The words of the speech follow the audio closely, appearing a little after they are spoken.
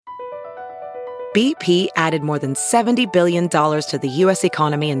BP added more than $70 billion to the U.S.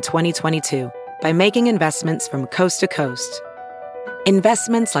 economy in 2022 by making investments from coast to coast.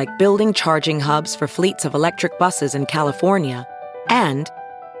 Investments like building charging hubs for fleets of electric buses in California and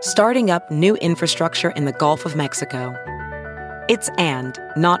starting up new infrastructure in the Gulf of Mexico. It's and,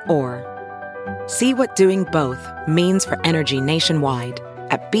 not or. See what doing both means for energy nationwide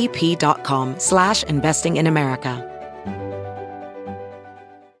at bp.com/investing in America.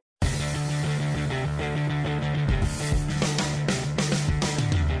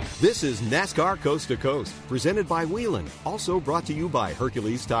 This is NASCAR Coast to Coast, presented by Whelen, also brought to you by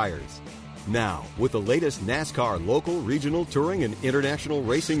Hercules Tires. Now, with the latest NASCAR local, regional, touring, and international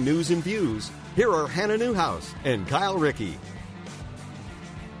racing news and views, here are Hannah Newhouse and Kyle Rickey.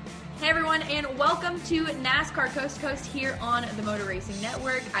 Hey everyone, and welcome to NASCAR Coast to Coast here on the Motor Racing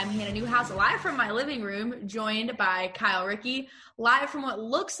Network. I'm Hannah Newhouse, live from my living room, joined by Kyle Rickey, live from what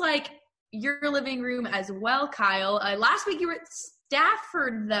looks like your living room as well, Kyle. Last week you were at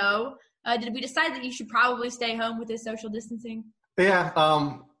Stafford, though. Did we decide that you should probably stay home with this social distancing? Yeah,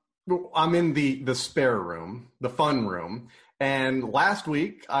 I'm in the spare room, the fun room, and last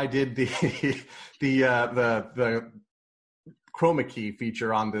week I did the chroma key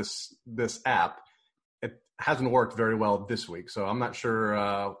feature on this app. It hasn't worked very well this week, so I'm not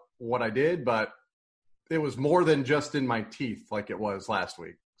sure what I did, but it was more than just in my teeth like it was last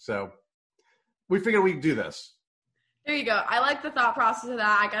week. So we figured we'd do this. There you go. I like the thought process of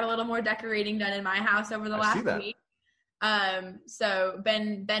that. I got a little more decorating done in my house over the last week. So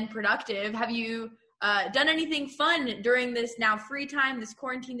been productive. Have you done anything fun during this now free time, this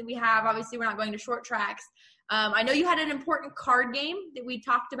quarantine that we have? Obviously, we're not going to short tracks. I know you had an important card game that we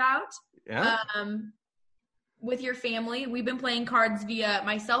talked about with your family. We've been playing cards via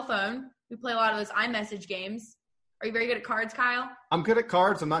my cell phone. We play a lot of those iMessage games. Are you very good at cards, Kyle? I'm good at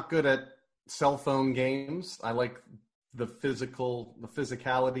cards. I'm not good at cell phone games. I like the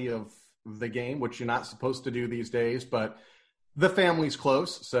physicality of the game, which you're not supposed to do these days, but the family's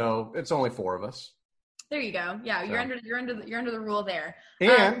close, so it's only four of us. There you go. Yeah, so. You're under the rule there.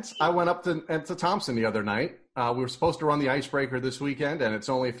 And I went up to Thompson the other night. We were supposed to run the icebreaker this weekend, and it's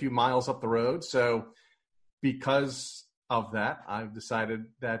only a few miles up the road. So because of that, I've decided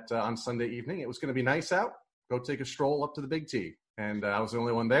that on Sunday evening it was going to be nice out. Go take a stroll up to the Big T, and I was the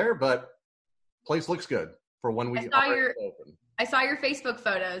only one there, but place looks good. For when we open. I saw your Facebook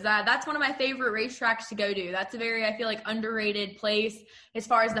photos. That's one of my favorite racetracks to go to. That's a very, I feel like, underrated place as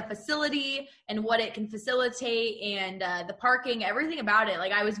far as the facility and what it can facilitate and the parking, everything about it.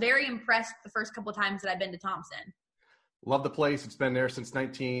 Like, I was very impressed the first couple of times that I've been to Thompson. Love the place. It's been there since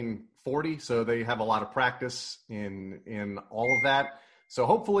 1940, so they have a lot of practice in all of that. So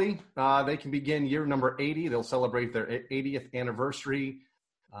hopefully they can begin year number 80. They'll celebrate their 80th anniversary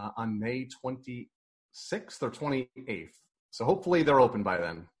on May 26th or 28th. So hopefully they're open by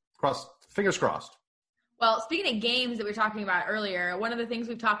then. Fingers crossed. Well, speaking of games that we were talking about earlier, one of the things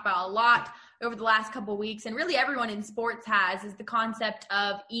we've talked about a lot over the last couple of weeks, and really everyone in sports is the concept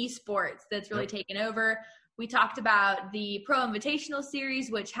of esports that's really taken over. We talked about the Pro Invitational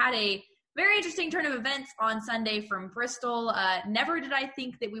Series, which had a very interesting turn of events on Sunday from Bristol. Never did I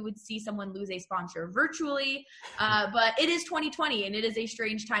think that we would see someone lose a sponsor virtually, but it is 2020, and it is a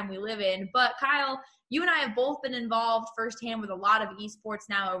strange time we live in. But Kyle, you and I have both been involved firsthand with a lot of esports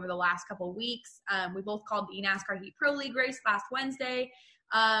now over the last couple of weeks. We both called the NASCAR Heat Pro League race last Wednesday.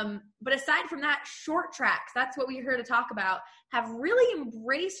 But aside from that, short tracks, that's what we're here to talk about, have really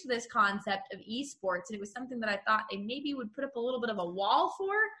embraced this concept of esports. And it was something that I thought they maybe would put up a little bit of a wall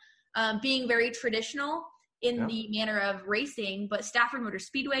for, being very traditional in the manner of racing. But Stafford Motor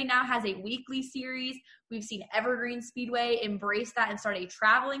Speedway now has a weekly series. We've seen Evergreen Speedway embrace that and start a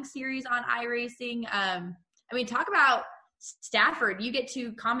traveling series on iRacing. I mean, talk about Stafford. You get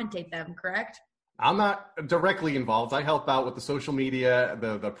to commentate them, correct? I'm not directly involved. I help out with the social media,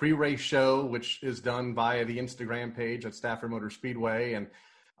 the pre-race show, which is done via the Instagram page at Stafford Motor Speedway. And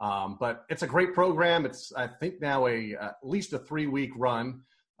but it's a great program. It's, I think, now at least a 3-week run.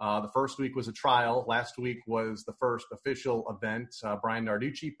 The first week was a trial. Last week was the first official event. Brian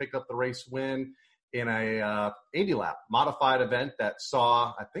Narducci picked up the race win in a 80-lap modified event that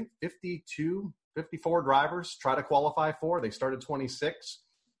saw, I think, 54 drivers try to qualify for. They started 26,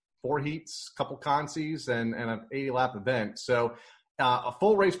 4 heats, couple consies, and an 80-lap event. So a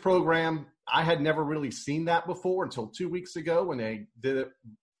full race program. I had never really seen that before until 2 weeks ago when they did it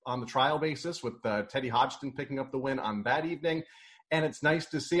on the trial basis with Teddy Hodgson picking up the win on that evening. And it's nice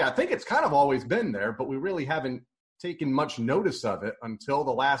to see. I think it's kind of always been there, but we really haven't taken much notice of it until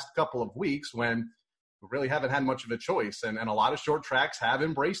the last couple of weeks when we really haven't had much of a choice. And a lot of short tracks have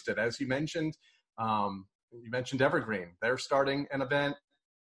embraced it. As you mentioned, You mentioned Evergreen. They're starting an event.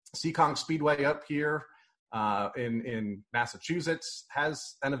 Seekonk Speedway up here in Massachusetts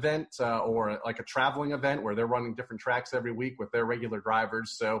has an event or like a traveling event where they're running different tracks every week with their regular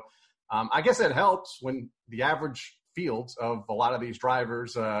drivers. So I guess it helps when the average fields of a lot of these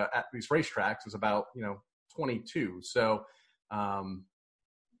drivers at these racetracks is about, 22. So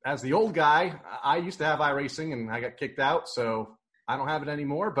as the old guy, I used to have iRacing and I got kicked out. So I don't have it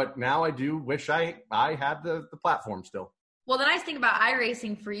anymore, but now I do wish I had the platform still. Well, the nice thing about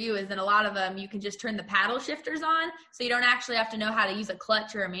iRacing for you is that a lot of them, you can just turn the paddle shifters on, so you don't actually have to know how to use a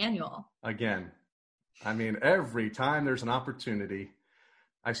clutch or a manual. Again, I mean, every time there's an opportunity,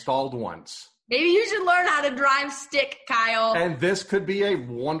 I stalled once. Maybe you should learn how to drive stick, Kyle. And this could be a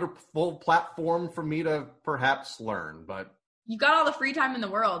wonderful platform for me to perhaps learn, but You got all the free time in the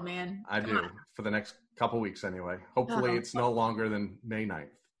world, man. I do, for the next couple weeks anyway. Hopefully it's no longer than May 9th.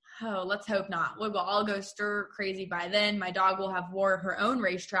 Oh, let's hope not. We will all go stir crazy by then. My dog will have wore her own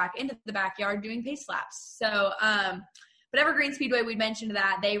racetrack into the backyard doing pace laps. So, but Evergreen Speedway, we mentioned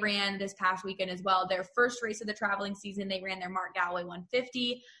that they ran this past weekend as well. Their first race of the traveling season, they ran their Mark Galloway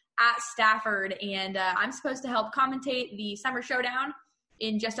 150 at Stafford. And I'm supposed to help commentate the Summer Showdown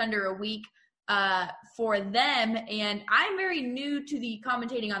in just under a week for them. And I'm very new to the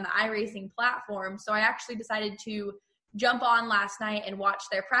commentating on the iRacing platform. So I actually decided to jump on last night and watch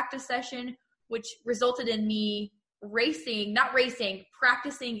their practice session, which resulted in me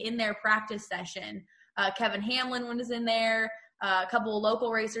practicing in their practice session. Kevin Hamlin was in there, a couple of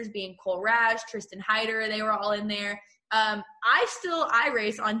local racers being Cole Raj, Tristan Heider, they were all in there. I still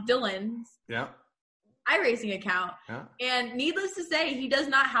iRace on Dylan's iRacing account. Yeah. And needless to say, he does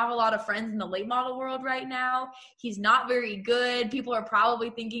not have a lot of friends in the late model world right now. He's not very good. People are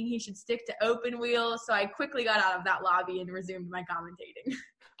probably thinking he should stick to open wheel. So I quickly got out of that lobby and resumed my commentating.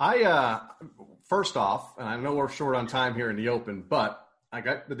 First off, and I know we're short on time here in the open, but I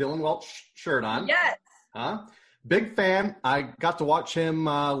got the Dylan Welch shirt on. Yes. Big fan. I got to watch him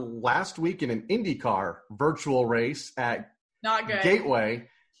last week in an IndyCar virtual race at Gateway.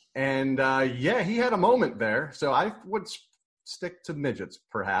 And, he had a moment there. So I would stick to midgets,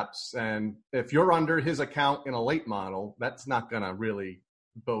 perhaps. And if you're under his account in a late model, that's not going to really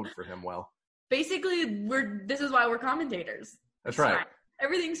bode for him well. Basically, this is why we're commentators. That's right. Fine.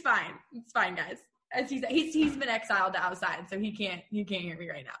 Everything's fine. It's fine, guys. As he's been exiled to outside, so he can't hear me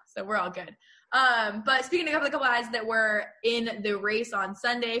right now. So we're all good. But speaking of a couple guys that were in the race on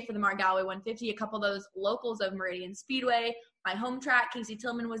Sunday for the Mark Galloway 150, a couple of those locals of Meridian Speedway, my home track, Casey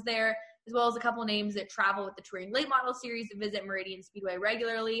Tillman was there, as well as a couple names that travel with the Touring Late Model Series to visit Meridian Speedway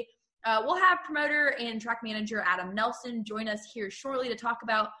regularly. We'll have promoter and track manager Adam Nelson join us here shortly to talk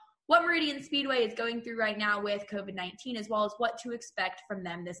about what Meridian Speedway is going through right now with COVID-19, as well as what to expect from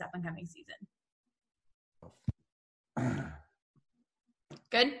them this up-and-coming season.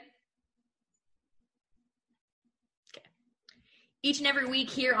 Good? Okay. Each and every week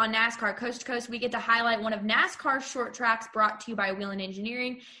here on NASCAR Coast to Coast, we get to highlight one of NASCAR's short tracks brought to you by Whelen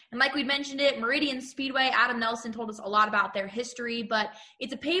Engineering. And like we mentioned it, Meridian Speedway, Adam Nelson told us a lot about their history, but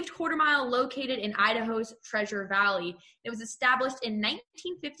it's a paved quarter mile located in Idaho's Treasure Valley. It was established in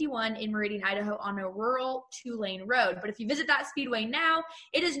 1951 in Meridian, Idaho on a rural 2-lane road. But if you visit that speedway now,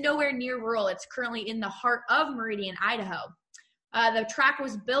 it is nowhere near rural. It's currently in the heart of Meridian, Idaho. The track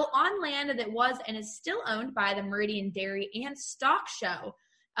was built on land that was and is still owned by the Meridian Dairy and Stock Show.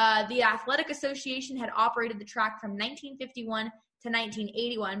 The Athletic Association had operated the track from 1951 to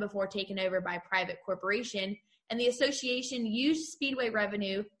 1981 before taken over by private corporation, and the association used Speedway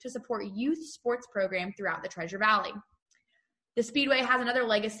revenue to support youth sports program throughout the Treasure Valley. The Speedway has another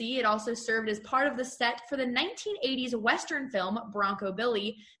legacy. It also served as part of the set for the 1980s Western film Bronco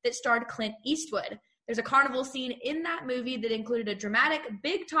Billy that starred Clint Eastwood. There's a carnival scene in that movie that included a dramatic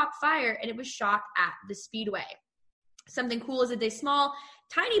big top fire, and it was shot at the Speedway. Something cool is it's a small,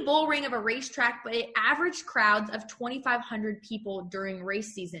 tiny bull ring of a racetrack, but it averaged crowds of 2,500 people during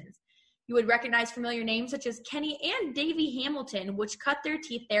race seasons. You would recognize familiar names such as Kenny and Davey Hamilton, which cut their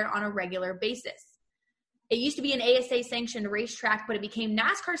teeth there on a regular basis. It used to be an ASA-sanctioned racetrack, but it became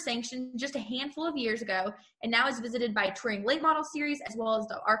NASCAR-sanctioned just a handful of years ago, and now is visited by Touring Late Model Series as well as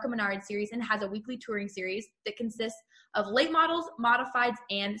the ARCA Menard Series, and has a weekly touring series that consists of late models, modifieds,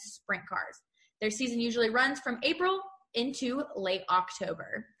 and sprint cars. Their season usually runs from April into late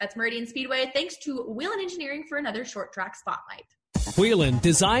October. That's Meridian Speedway. Thanks to Whelen Engineering for another short track spotlight. Whelen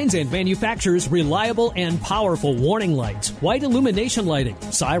designs and manufactures reliable and powerful warning lights, white illumination lighting,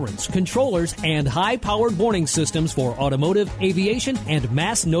 sirens, controllers, and high-powered warning systems for automotive, aviation, and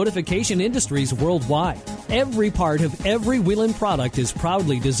mass notification industries worldwide. Every part of every Whelen product is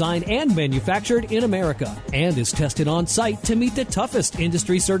proudly designed and manufactured in America and is tested on site to meet the toughest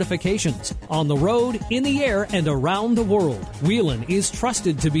industry certifications. On the road, in the air, and around the world, Whelen is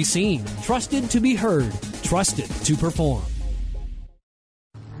trusted to be seen, trusted to be heard, trusted to perform.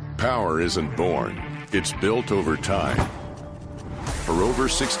 Power isn't born, it's built over time. For over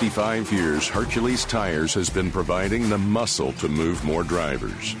 65 years, Hercules Tires has been providing the muscle to move more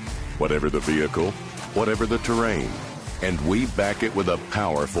drivers. Whatever the vehicle, whatever the terrain, and we back it with a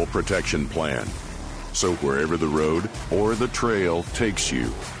powerful protection plan. So wherever the road or the trail takes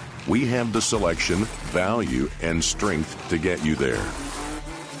you, we have the selection, value, and strength to get you there.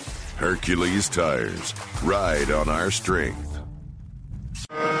 Hercules Tires. Ride on our strength.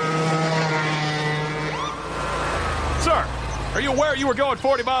 Sir, are you aware you were going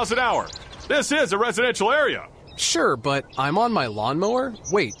 40 miles an hour? This is a residential area. Sure, but I'm on my lawnmower?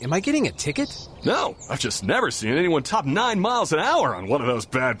 Wait, am I getting a ticket? No, I've just never seen anyone top 9 miles an hour on one of those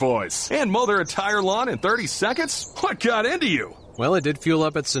bad boys. And mow their entire lawn in 30 seconds? What got into you? Well, it did fuel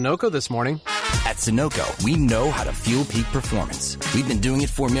up at Sunoco this morning. At Sunoco, we know how to fuel peak performance. We've been doing it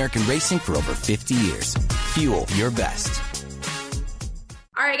for American racing for over 50 years. Fuel your best.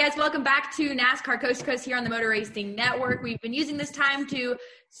 All right, guys, welcome back to NASCAR Coast to Coast here on the Motor Racing Network. We've been using this time to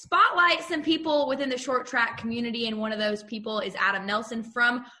spotlight some people within the short track community, and one of those people is Adam Nelson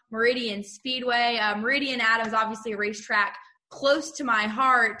from Meridian Speedway. Meridian, Adam, is obviously a racetrack close to my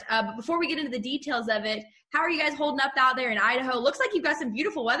heart. But before we get into the details of it, how are you guys holding up out there in Idaho? Looks like you've got some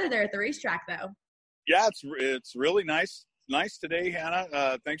beautiful weather there at the racetrack, though. Yeah, it's really nice today,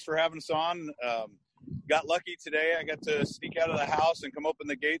 Hannah. Thanks for having us on. Got lucky today. I got to sneak out of the house and come open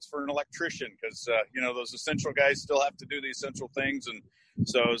the gates for an electrician because, those essential guys still have to do the essential things. And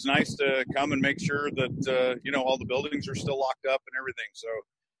so it was nice to come and make sure that, all the buildings are still locked up and everything. So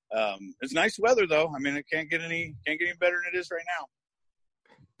it's nice weather, though. I mean, it can't get any better than it is right now.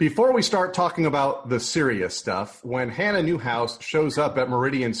 Before we start talking about the serious stuff, when Hannah Newhouse shows up at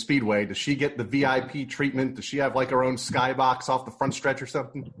Meridian Speedway, does she get the VIP treatment? Does she have like her own skybox off the front stretch or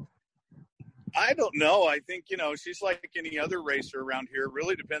something? I don't know. I think, she's like any other racer around here. It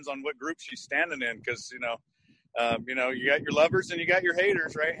really depends on what group she's standing in because, you got your lovers and you got your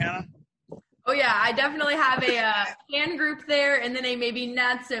haters, right, Hannah? Oh, yeah. I definitely have a fan group there and then a maybe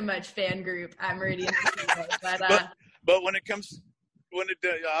not so much fan group at Meridian. But when it comes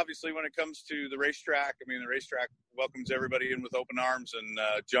to the racetrack, I mean, the racetrack welcomes everybody in with open arms, and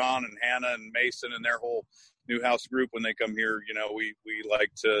John and Hannah and Mason and their whole Newhouse group, when they come here, we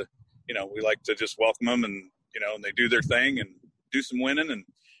like to just welcome them and they do their thing and do some winning and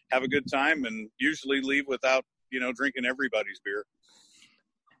have a good time and usually leave without, drinking everybody's beer.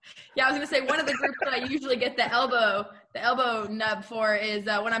 Yeah, I was going to say one of the groups that I usually get the elbow nub for is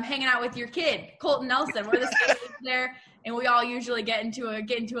when I'm hanging out with your kid, Colton Nelson. We're the same age there, and we all usually get into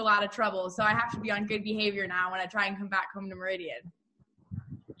a lot of trouble. So I have to be on good behavior now when I try and come back home to Meridian.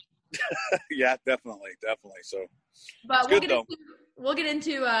 Yeah, definitely. So, but we'll get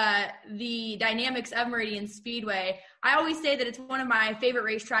into the dynamics of Meridian Speedway. I always say that it's one of my favorite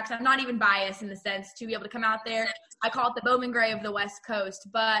racetracks. I'm not even biased in the sense to be able to come out there. I call it the Bowman Gray of the West Coast.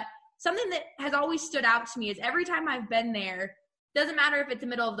 But something that has always stood out to me is every time I've been there, doesn't matter if it's a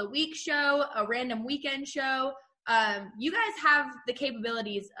middle of the week show, a random weekend show, you guys have the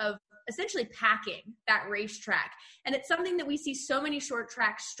capabilities of essentially packing that racetrack. And it's something that we see so many short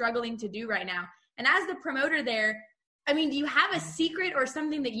tracks struggling to do right now. And as the promoter there, I mean, do you have a secret or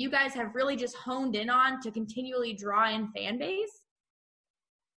something that you guys have really just honed in on to continually draw in fan base?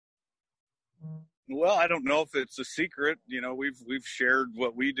 Well, I don't know if it's a secret. We've shared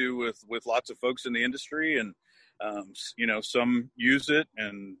what we do with lots of folks in the industry, and some use it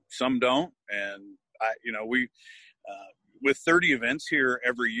and some don't. And we with 30 events here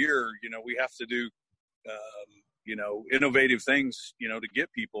every year, we have to do innovative things, to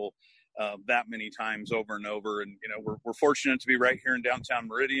get people that many times over and over. And, we're fortunate to be right here in downtown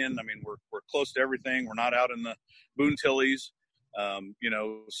Meridian. I mean, we're close to everything. We're not out in the Boontillies,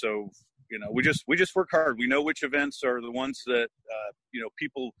 so, we just work hard. We know which events are the ones that,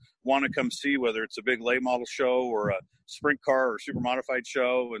 people want to come see, whether it's a big late model show or a sprint car or super modified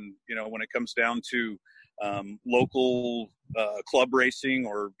show. And, when it comes down to local club racing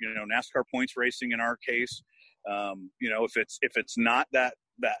or, NASCAR points racing in our case, if it's not that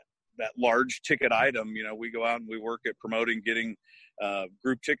large ticket item, we go out and we work at promoting getting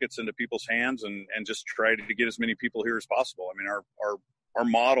group tickets into people's hands and just try to get as many people here as possible. I mean, our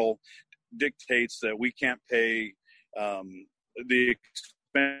model dictates that we can't pay the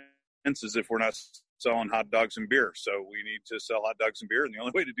expenses if we're not selling hot dogs and beer. So we need to sell hot dogs and beer, and the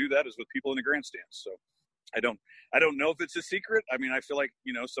only way to do that is with people in the grandstands. So I don't know if it's a secret. I mean, I feel like,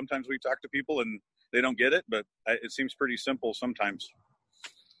 sometimes we talk to people and they don't get it, but it seems pretty simple sometimes.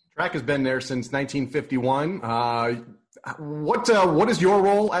 Track has been there since 1951. What is your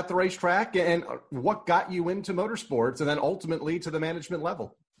role at the racetrack, and what got you into motorsports and then ultimately to the management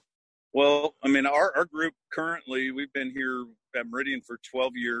level? Well, I mean, our group currently, we've been here at Meridian for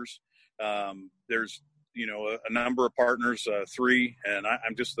 12 years. There's, a number of partners, 3, and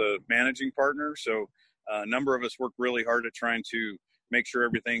I'm just the managing partner. So a number of us work really hard at trying to make sure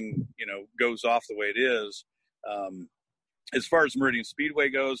everything, goes off the way it is. As far as Meridian Speedway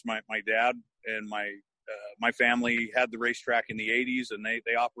goes, my dad and my family had the racetrack in the 80s, and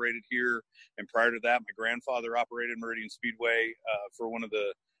they operated here. And prior to that, my grandfather operated Meridian Speedway for one of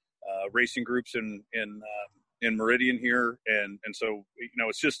the racing groups in Meridian here. And so,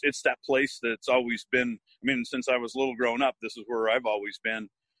 it's that place that's always been, I mean, since I was little growing up, this is where I've always been.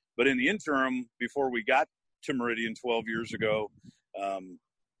 But in the interim, before we got to Meridian 12 years ago,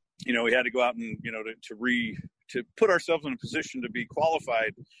 we had to go out and, to put ourselves in a position to be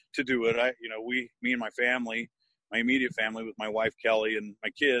qualified to do it. Me and my family, my immediate family with my wife, Kelly, and my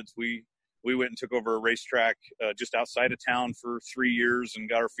kids, we went and took over a racetrack just outside of town for 3 years and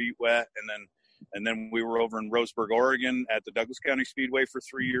got our feet wet. And then we were over in Roseburg, Oregon at the Douglas County Speedway for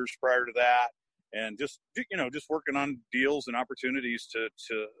 3 years prior to that. And just working on deals and opportunities to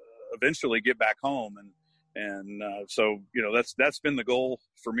eventually get back home. So that's been the goal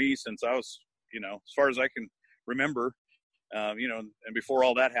for me since I was, as far as I can remember, and before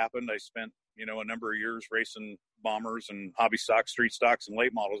all that happened, I spent, a number of years racing bombers and hobby stocks, street stocks, and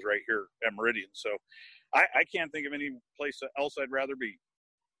late models right here at Meridian. So I can't think of any place else I'd rather be.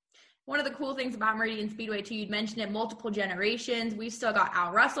 One of the cool things about Meridian Speedway, too, you'd mentioned it, multiple generations. We've still got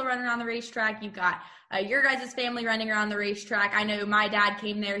Al Russell running around the racetrack. You've got your guys' family running around the racetrack. I know my dad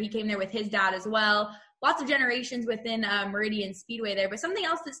came there. He came there with his dad as well. Lots of generations within Meridian Speedway there. But something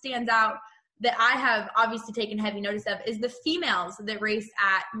else that stands out that I have obviously taken heavy notice of is the females that race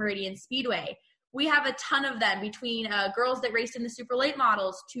at Meridian Speedway. We have a ton of them, between girls that raced in the super late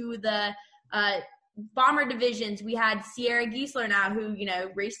models to the bomber divisions. We had Sierra Giesler now, who,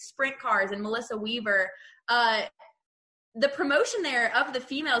 raced sprint cars, and Melissa Weaver. The promotion there of the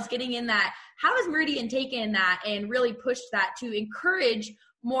females getting in that, how has Meridian taken that and really pushed that to encourage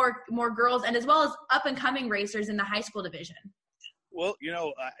more girls, and as well as up and coming racers in the high school division? Well,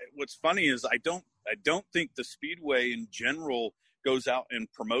 what's funny is I don't think the Speedway in general goes out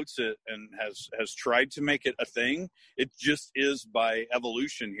and promotes it and has tried to make it a thing. It just is by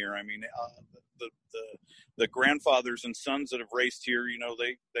evolution here. I mean, the grandfathers and sons that have raced here,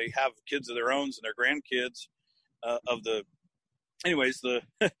 they have kids of their own and their grandkids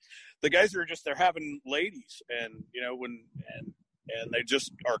the guys are just, they're having ladies, and and they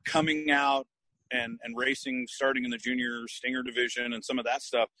just are coming out and racing, starting in the junior Stinger division and some of that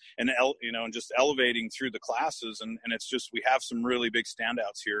stuff, and just elevating through the classes. And it's just, we have some really big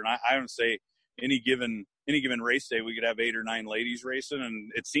standouts here. And I would say any given race day, we could have 8 or 9 ladies racing.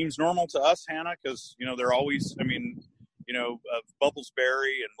 And it seems normal to us, Hannah, because, they're always, Bubbles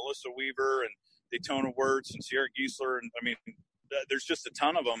Berry and Melissa Weaver and Daytona Wirtz and Sierra Giesler. And there's just a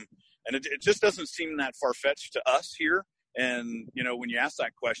ton of them. And it just doesn't seem that far-fetched to us here. And, when you ask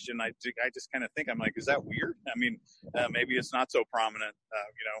that question, I just kind of think, I'm like, is that weird? I mean, maybe it's not so prominent.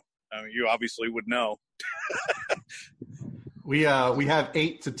 You obviously would know. We have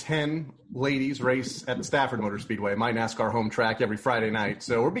 8 to 10 ladies race at the Stafford Motor Speedway, my NASCAR home track, every Friday night.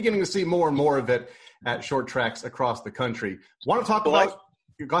 So we're beginning to see more and more of it at short tracks across the country. Want to talk about?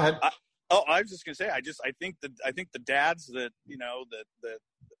 Go ahead. I was just going to say, I think the dads that that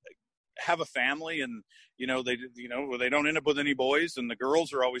have a family, and they don't end up with any boys, and the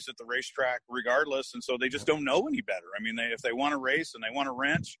girls are always at the racetrack regardless, and so they just don't know any better. I mean, if they want to race and they want to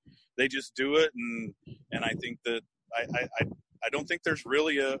wrench, they just do it. And I think that I don't think there's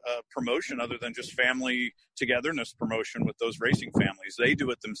really a promotion other than just family togetherness promotion with those racing families. They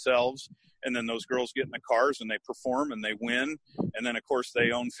do it themselves, and then those girls get in the cars and they perform and they win, and then of course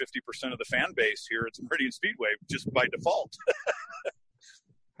they own 50% of the fan base here at Meridian Speedway just by default.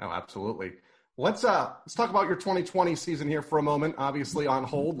 Oh, absolutely. Let's talk about your 2020 season here for a moment. Obviously on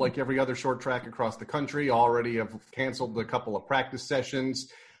hold, like every other short track across the country. Already have canceled a couple of practice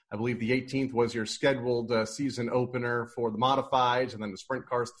sessions. I believe the 18th was your scheduled season opener for the modifieds, and then the sprint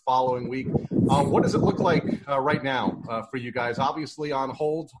cars the following week. What does it look like right now for you guys? Obviously on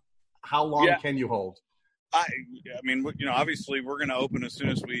hold. How long can you hold? I mean, obviously we're going to open as soon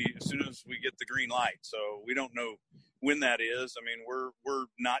as we get the green light. So we don't know when that is. I mean, we're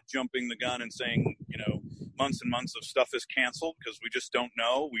not jumping the gun and saying, months and months of stuff is canceled, because we just don't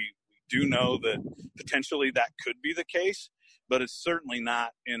know. We do know that potentially that could be the case, but it's certainly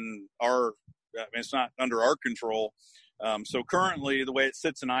not it's not under our control. So currently, the way it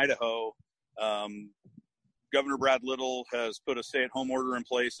sits in Idaho, Governor Brad Little has put a stay-at-home order in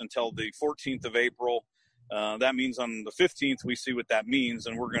place until the 14th of April. That means on the 15th, we see what that means,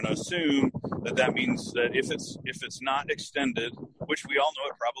 and we're going to assume that means that if it's not extended, which we all know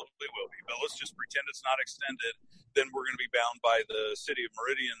it probably will be, but let's just pretend it's not extended, then we're going to be bound by the city of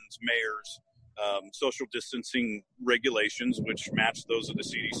Meridian's mayor's social distancing regulations, which match those of the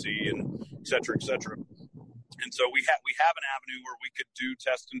CDC and et cetera, et cetera. And so we have an avenue where we could do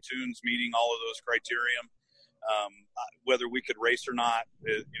test and tunes meeting all of those criteria. Whether we could race or not,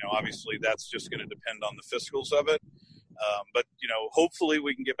 obviously that's just going to depend on the fiscals of it. But hopefully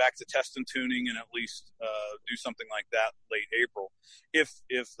we can get back to test and tuning and at least do something like that late April. If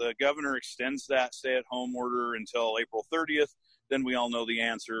the governor extends that stay-at-home order until April 30th, then we all know the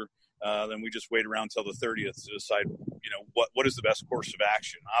answer. Then we just wait around till the 30th to decide, what is the best course of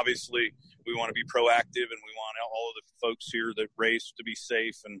action. Obviously, we want to be proactive, and we want all of the folks here that race to be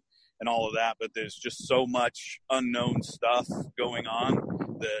safe and all of that, but there's just so much unknown stuff going on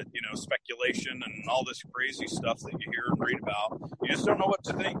that, speculation and all this crazy stuff that you hear and read about, you just don't know what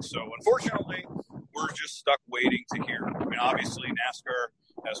to think. So unfortunately, we're just stuck waiting to hear. I mean, obviously NASCAR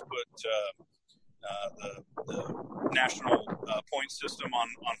has put the national point system on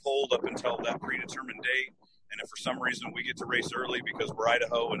hold up until that predetermined date. And if for some reason we get to race early because we're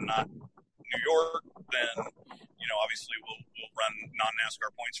Idaho and not New York, then obviously we'll run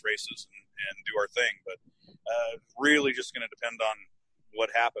non-NASCAR points races and do our thing. But really just going to depend on what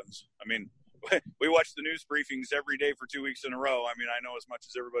happens. I mean, we watch the news briefings every day for 2 weeks in a row. I mean, I know as much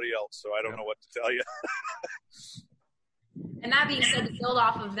as everybody else, so I don't know what to tell you. And that being said, to build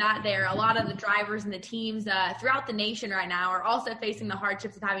off of that there, a lot of the drivers and the teams throughout the nation right now are also facing the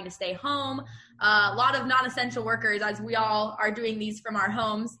hardships of having to stay home. A lot of non-essential workers, as we all are doing these from our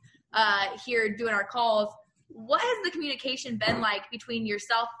homes here doing our calls. What has the communication been like between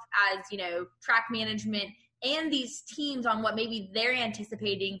yourself as, track management and these teams on what maybe they're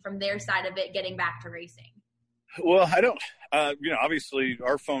anticipating from their side of it getting back to racing? Well, I don't, obviously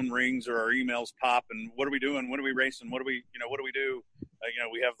our phone rings or our emails pop and what are we doing? When are we racing? What do we do?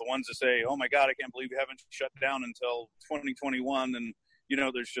 We have the ones that say, oh my God, I can't believe we haven't shut down until 2021. And,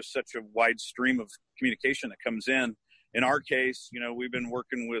 there's just such a wide stream of communication that comes in. In our case, we've been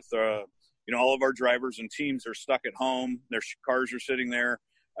working with, all of our drivers and teams are stuck at home. Their cars are sitting there.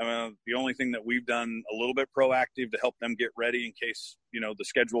 The only thing that we've done a little bit proactive to help them get ready in case, the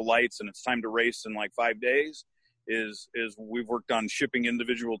schedule lights and it's time to race in like 5 days is we've worked on shipping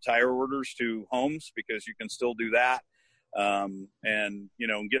individual tire orders to homes, because you can still do that. And,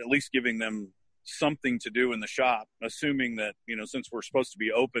 at least giving them something to do in the shop, assuming that, since we're supposed to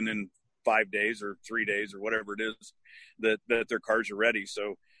be open in 5 days or 3 days or whatever it is, that their cars are ready.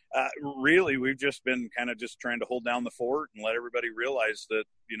 So, really, we've just been kind of just trying to hold down the fort and let everybody realize that,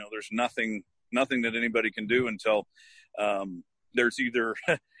 there's nothing that anybody can do until there's either,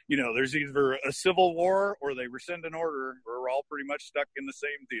 there's either a civil war or they rescind an order, or we're all pretty much stuck in the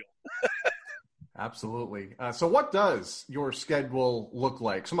same deal. Absolutely. So what does your schedule look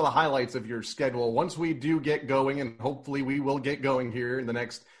like? Some of the highlights of your schedule once we do get going, and hopefully we will get going here in the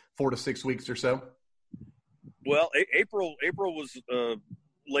next 4 to 6 weeks or so. Well, April was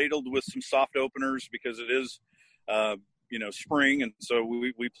ladled with some soft openers because it is, spring. And so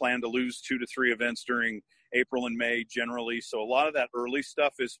we plan to lose 2 to 3 events during April and May generally. So a lot of that early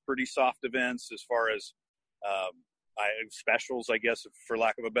stuff is pretty soft events as far as specials, I guess, for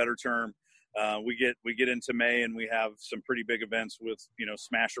lack of a better term. We get into May and we have some pretty big events with,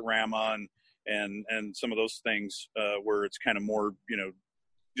 Smash-A-Rama and some of those things where it's kind of more,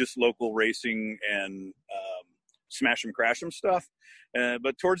 just local racing and smash 'em, crash 'em stuff.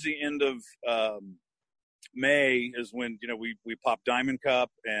 But towards the end of May is when, we pop Diamond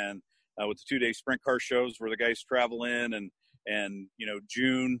Cup and with the 2-day sprint car shows where the guys travel in and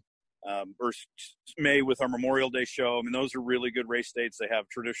June or May with our Memorial Day show. I mean, those are really good race dates. They have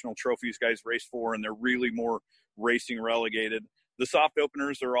traditional trophies guys race for, and they're really more racing relegated. The soft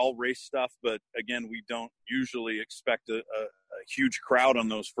openers are all race stuff, but again, we don't usually expect a huge crowd on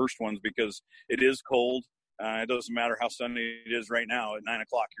those first ones because it is cold. It doesn't matter how sunny it is right now. At 9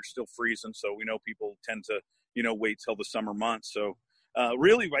 o'clock, you're still freezing. So we know people tend to, wait till the summer months. So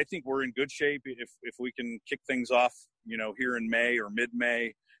really, I think we're in good shape if we can kick things off, here in May or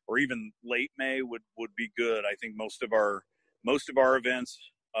mid-May or even late May would be good. I think most of our events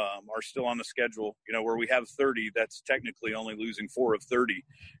are still on the schedule, where we have 30, that's technically only losing 4 of 30.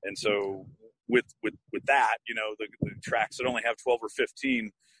 And so with that, the tracks that only have 12 or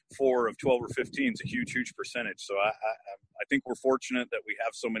 15, 4 of 12 or 15 is a huge percentage. So I think we're fortunate that we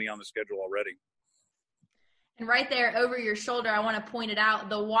have so many on the schedule already. And right there over your shoulder, I want to point it out,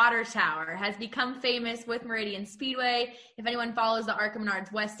 the water tower has become famous with Meridian Speedway. If anyone follows the ARCA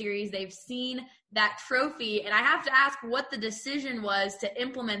Menards West Series, they've seen that trophy. And I have to ask what the decision was to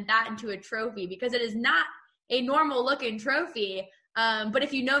implement that into a trophy, because it is not a normal looking trophy. But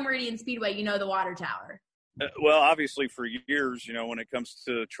if you know Meridian Speedway, you know the water tower. Well, obviously for years, when it comes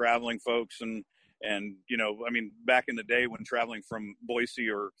to traveling folks and back in the day when traveling from Boise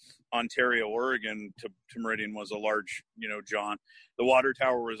or Ontario, Oregon to Meridian was a large, jaunt. The water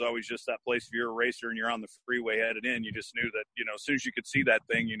tower was always just that place. If you're a racer and you're on the freeway headed in, you just knew that, as soon as you could see that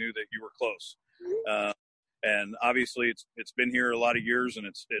thing, you knew that you were close. And obviously it's been here a lot of years, and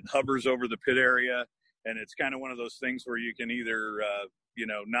it hovers over the pit area. And it's kind of one of those things where you can either,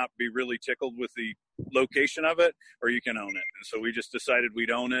 not be really tickled with the location of it, or you can own it. And so we just decided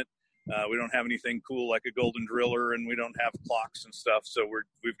we'd own it. We don't have anything cool like a golden driller, and we don't have clocks and stuff. So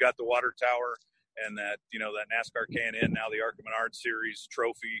we've got the water tower and that, that NASCAR K&N, now the ARCA Menards Series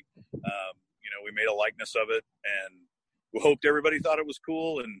trophy. We made a likeness of it, and we hoped everybody thought it was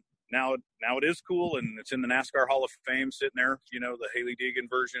cool. And now it is cool, and it's in the NASCAR Hall of Fame sitting there, the Haley Deegan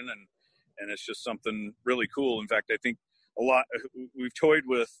version. And it's just something really cool. In fact, I think we've toyed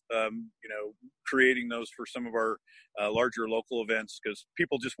with, creating those for some of our larger local events, because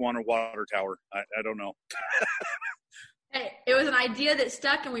people just want a water tower. I don't know. Hey, it was an idea that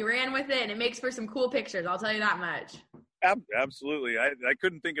stuck, and we ran with it, and it makes for some cool pictures. I'll tell you that much. Absolutely. I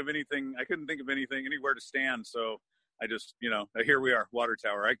couldn't think of anything. I couldn't think of anything anywhere to stand. So I just, here we are, water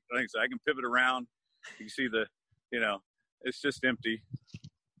tower. I can pivot around. You can see it's just empty.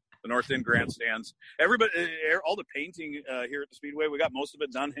 The North End grandstands. Everybody, all the painting here at the Speedway, we got most of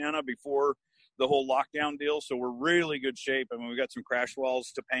it done, Hannah, before the whole lockdown deal. So we're really good shape. I mean, we got some crash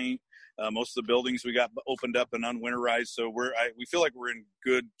walls to paint. Most of the buildings we got opened up and unwinterized. So we feel like we're in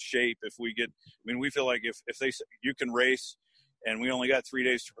good shape if we get. I mean, we feel like if they you can race, and we only got 3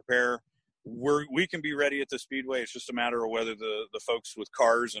 days to prepare, we can be ready at the Speedway. It's just a matter of whether the folks with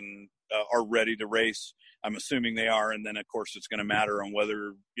cars and are ready to race. I'm assuming they are, and then of course it's going to matter on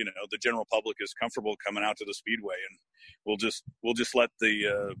whether the general public is comfortable coming out to the Speedway, and we'll just let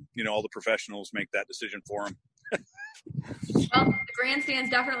the all the professionals make that decision for them. Well, the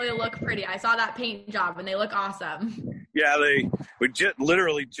grandstands definitely look pretty. I saw that paint job, and they look awesome. Yeah, we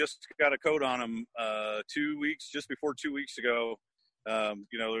literally just got a coat on them just before 2 weeks ago.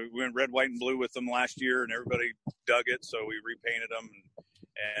 We went red, white, and blue with them last year, and everybody dug it, so we repainted them.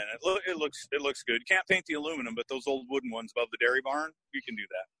 And it looks good. You can't paint the aluminum, but those old wooden ones above the dairy barn, you can do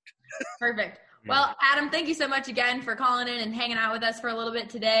that. Perfect. Well, Adam, thank you so much again for calling in and hanging out with us for a little bit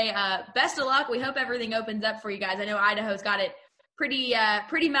today. Best of luck. We hope everything opens up for you guys. I know Idaho's got it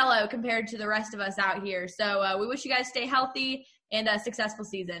pretty mellow compared to the rest of us out here. So we wish you guys stay healthy and a successful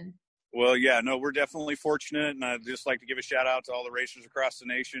season. Well, yeah, no, we're definitely fortunate, and I'd just like to give a shout out to all the racers across the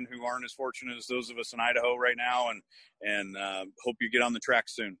nation who aren't as fortunate as those of us in Idaho right now, and hope you get on the track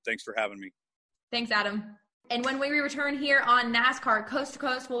soon. Thanks for having me. Thanks, Adam. And when we return here on NASCAR Coast to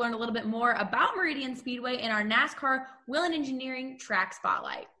Coast, we'll learn a little bit more about Meridian Speedway in our NASCAR Whelen Engineering Track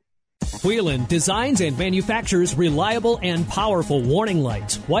Spotlight. Whelen designs and manufactures reliable and powerful warning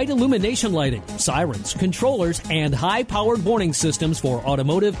lights, white illumination lighting, sirens, controllers, and high-powered warning systems for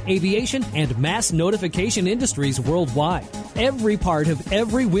automotive, aviation, and mass notification industries worldwide. Every part of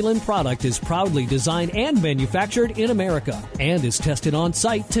every Whelen product is proudly designed and manufactured in America and is tested on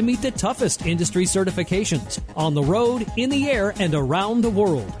site to meet the toughest industry certifications. On the road, in the air, and around the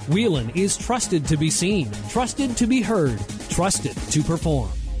world, Whelen is trusted to be seen, trusted to be heard, trusted to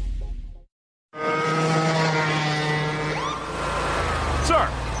perform. Sir,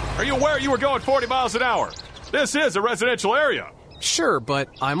 are you aware you were going 40 miles an hour? This is a residential area. Sure, but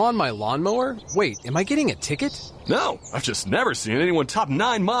I'm on my lawnmower? Wait, am I getting a ticket? No, I've just never seen anyone top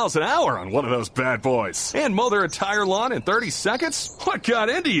 9 miles an hour on one of those bad boys. And mow their entire lawn in 30 seconds? What got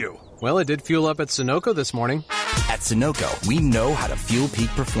into you? Well, it did fuel up at Sunoco this morning. At Sunoco, we know how to fuel peak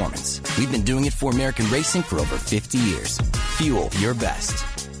performance. We've been doing it for American racing for over 50 years. Fuel your best.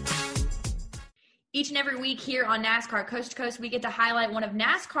 Each and every week here on NASCAR Coast to Coast, we get to highlight one of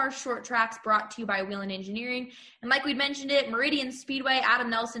NASCAR's short tracks brought to you by Wheeling Engineering. And like we mentioned it, Meridian Speedway, Adam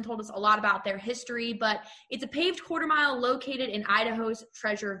Nelson told us a lot about their history, but it's a paved quarter mile located in Idaho's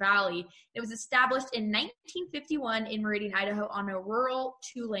Treasure Valley. It was established in 1951 in Meridian, Idaho on a rural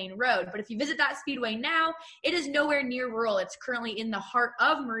 2-lane road. But if you visit that speedway now, it is nowhere near rural. It's currently in the heart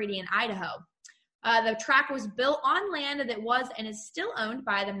of Meridian, Idaho. The track was built on land that was and is still owned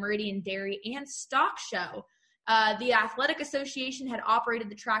by the Meridian Dairy and Stock Show. The Athletic Association had operated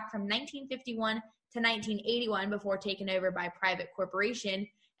the track from 1951 to 1981 before taken over by private corporation,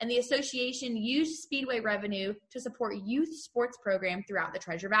 and the association used Speedway revenue to support youth sports program throughout the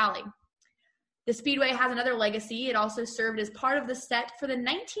Treasure Valley. The Speedway has another legacy. It also served as part of the set for the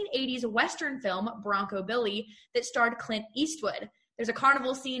 1980s Western film Bronco Billy that starred Clint Eastwood. There's a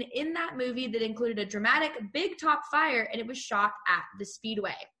carnival scene in that movie that included a dramatic big top fire, and it was shot at the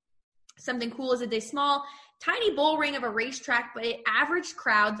Speedway. Something cool is it's a small, tiny bull ring of a racetrack, but it averaged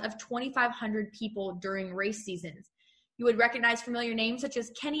crowds of 2,500 people during race seasons. You would recognize familiar names such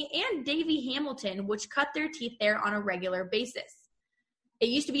as Kenny and Davey Hamilton, which cut their teeth there on a regular basis. It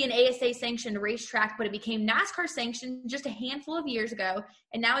used to be an ASA-sanctioned racetrack, but it became NASCAR-sanctioned just a handful of years ago,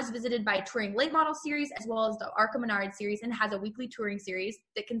 and now is visited by touring late model series as well as the ARCA Menard series, and has a weekly touring series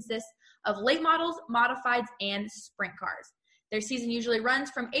that consists of late models, modifieds, and sprint cars. Their season usually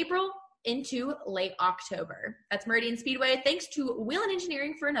runs from April into late October. That's Meridian Speedway. Thanks to Wheeling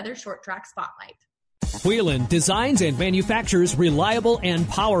Engineering for another short track spotlight. Wheeling designs and manufactures reliable and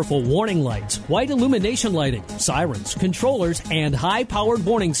powerful warning lights, white illumination lighting, sirens, controllers, and high-powered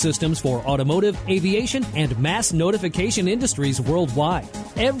warning systems for automotive, aviation, and mass notification industries worldwide.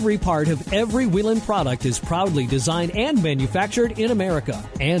 Every part of every Wheeling product is proudly designed and manufactured in America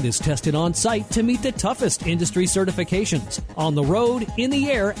and is tested on site to meet the toughest industry certifications. On the road, in the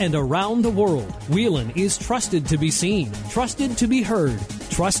air, and around the world, Wheeling is trusted to be seen, trusted to be heard,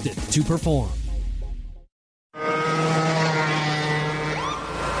 trusted to perform.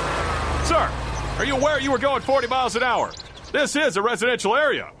 Sir, are you aware you were going 40 miles an hour? This is a residential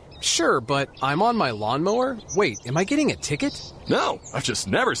area. Sure, but I'm on my lawnmower. Wait, am I getting a ticket? No, I've just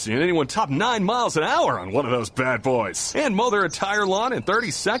never seen anyone top 9 miles an hour on one of those bad boys. And mow their entire lawn in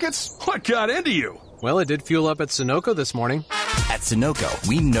 30 seconds? What got into you? Well, it did fuel up at Sunoco this morning. At Sunoco,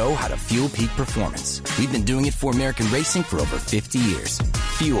 we know how to fuel peak performance. We've been doing it for American racing for over 50 years.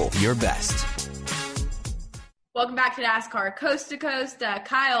 Fuel your best. Welcome back to NASCAR Coast to Coast.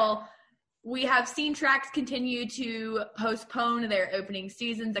 Kyle, we have seen tracks continue to postpone their opening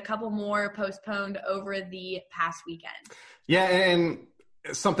seasons. A couple more postponed over the past weekend. Yeah, and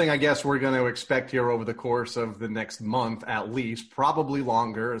something I guess we're going to expect here over the course of the next month at least, probably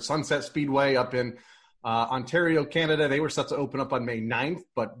longer. Sunset Speedway up in Ontario, Canada, they were set to open up on May 9th,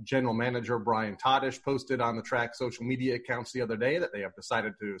 but General Manager Brian Todish posted on the track social media accounts the other day that they have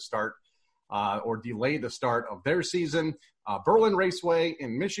decided to start or delay the start of their season. Berlin Raceway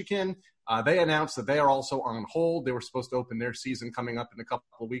in Michigan, they announced that they are also on hold. They were supposed to open their season coming up in a couple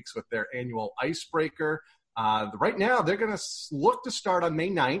of weeks with their annual icebreaker. Right now, they're going to look to start on May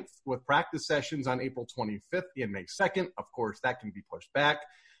 9th with practice sessions on April 25th and May 2nd. Of course, that can be pushed back.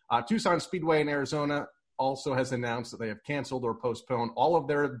 Tucson Speedway in Arizona also has announced that they have canceled or postponed all of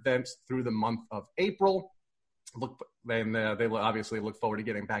their events through the month of April. They obviously look forward to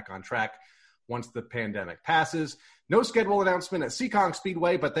getting back on track once the pandemic passes. No schedule announcement at Seekonk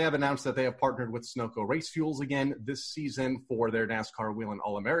Speedway, but they have announced that they have partnered with Sunoco Race Fuels again this season for their NASCAR Wheeling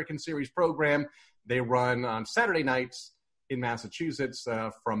All-American Series program. They run on Saturday nights in Massachusetts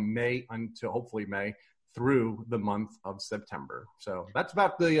from May until hopefully May through the month of September. So that's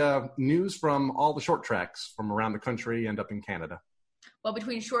about the news from all the short tracks from around the country and up in Canada. Well,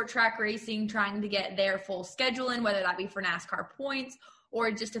 between short track racing, trying to get their full schedule in, whether that be for NASCAR points or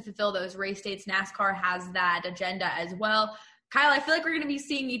just to fulfill those race dates, NASCAR has that agenda as well. Kyle, I feel like we're going to be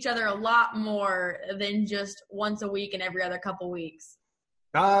seeing each other a lot more than just once a week and every other couple weeks.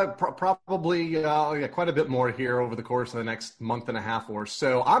 Probably quite a bit more here over the course of the next month and a half or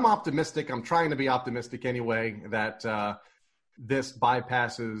so. I'm optimistic. I'm trying to be optimistic anyway that this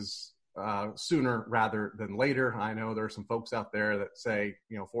bypasses sooner rather than later. I know there are some folks out there that say,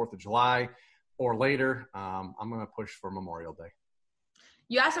 4th of July or later. I'm going to push for Memorial Day.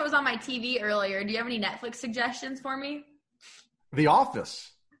 You asked what was on my TV earlier. Do you have any Netflix suggestions for me? The Office.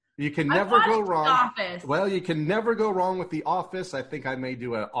 You can never go wrong. The Office. Well, you can never go wrong with The Office. I think I may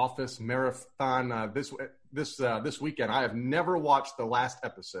do an Office marathon this weekend. I have never watched the last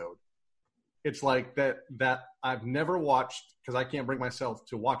episode. It's like that I've never watched because I can't bring myself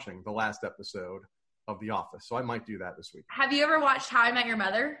to watching the last episode of The Office. So I might do that this week. Have you ever watched How I Met Your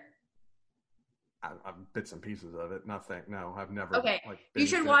Mother? bits and pieces of it. Nothing. No, I've never. Okay, you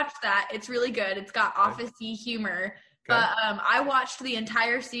should binged watch that. It's really good. It's got office-y humor. Okay. But I watched the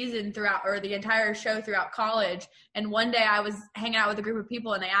entire season throughout, or the entire show throughout college. And one day I was hanging out with a group of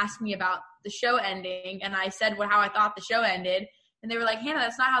people, and they asked me about the show ending. And I said how I thought the show ended. And they were like, Hannah,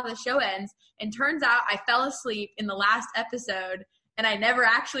 that's not how the show ends. And turns out I fell asleep in the last episode, and I never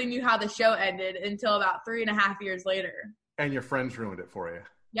actually knew how the show ended until about 3.5 years later. And your friends ruined it for you.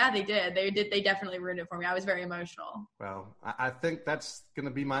 Yeah, they did. They definitely ruined it for me. I was very emotional. Well, I think that's going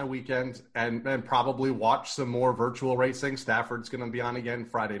to be my weekend, and probably watch some more virtual racing. Stafford's going to be on again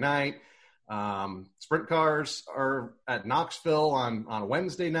Friday night. Sprint cars are at Knoxville on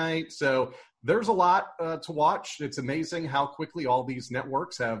Wednesday night. So there's a lot to watch. It's amazing how quickly all these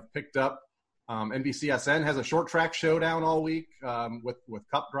networks have picked up. NBCSN has a short track showdown all week with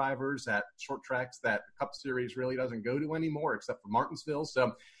Cup drivers at short tracks that the Cup Series really doesn't go to anymore, except for Martinsville. So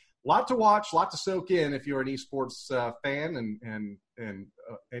a lot to watch, a lot to soak in if you're an esports fan and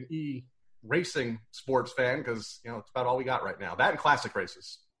an e-racing sports fan, because it's about all we got right now. That and classic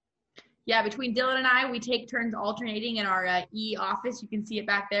races. Yeah, between Dylan and I, we take turns alternating in our e-office. You can see it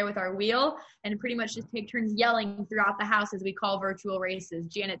back there with our wheel, and pretty much just take turns yelling throughout the house as we call virtual races.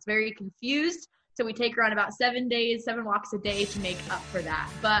 Janet's very confused, so we take her on about 7 walks a day to make up for that.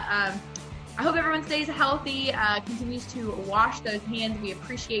 But I hope everyone stays healthy, continues to wash those hands. We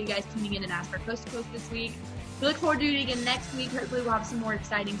appreciate you guys tuning in to NASCAR Coast to Coast this week. We look forward to doing it again next week. Hopefully we'll have some more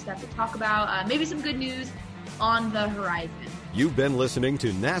exciting stuff to talk about, maybe some good news on the horizon. You've been listening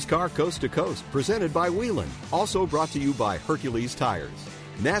to NASCAR Coast to Coast, presented by Whelen, also brought to you by Hercules Tires.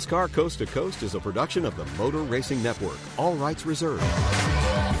 NASCAR Coast to Coast is a production of the Motor Racing Network. All rights reserved.